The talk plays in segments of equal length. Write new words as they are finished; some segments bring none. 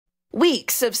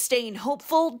Weeks of staying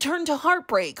hopeful turned to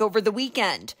heartbreak over the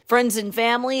weekend. Friends and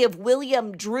family of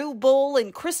William Drew Bull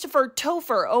and Christopher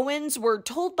Topher Owens were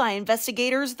told by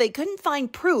investigators they couldn't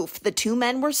find proof the two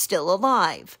men were still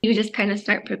alive. You just kind of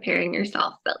start preparing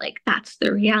yourself that that's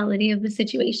the reality of the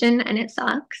situation and it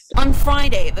sucks. On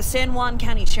Friday, the San Juan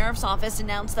County Sheriff's Office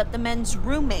announced that the men's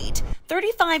roommate,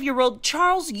 35-year-old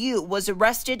Charles Yu, was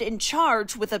arrested and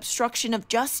charged with obstruction of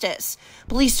justice.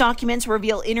 Police documents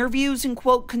reveal interviews and,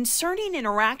 quote, concerning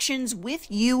interactions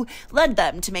with Yu led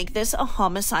them to make this a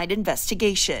homicide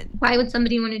investigation. Why would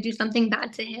somebody want to do something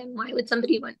bad to him? Why would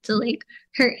somebody want to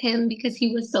hurt him because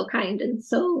he was so kind and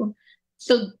so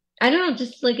I don't know,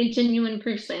 just a genuine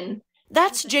person.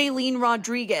 That's Jaylene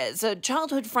Rodriguez, a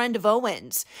childhood friend of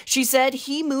Owens. She said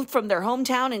he moved from their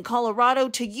hometown in Colorado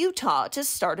to Utah to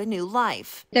start a new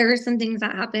life. There were some things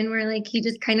that happened where he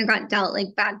just kind of got dealt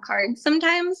bad cards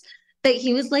sometimes. But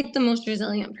he was the most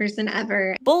resilient person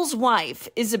ever. Bull's wife,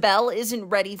 Isabel, isn't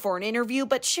ready for an interview,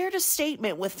 but shared a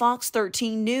statement with Fox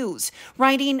 13 News,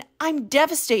 writing, "I'm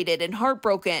devastated and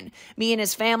heartbroken. Me and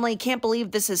his family can't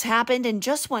believe this has happened and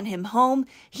just want him home.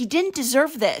 He didn't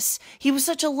deserve this. He was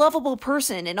such a lovable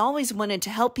person and always wanted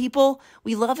to help people.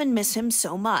 We love and miss him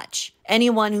so much."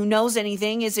 Anyone who knows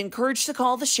anything is encouraged to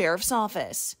call the sheriff's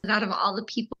office. Out of all the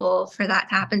people for that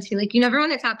to happen to, you never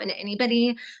want it to happen to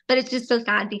anybody, but it's just so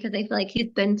sad because I feel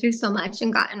he's been through so much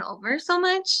and gotten over so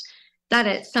much that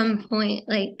at some point,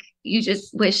 you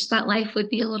just wish that life would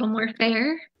be a little more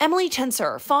fair. Emily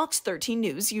Tenser, Fox 13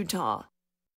 News, Utah.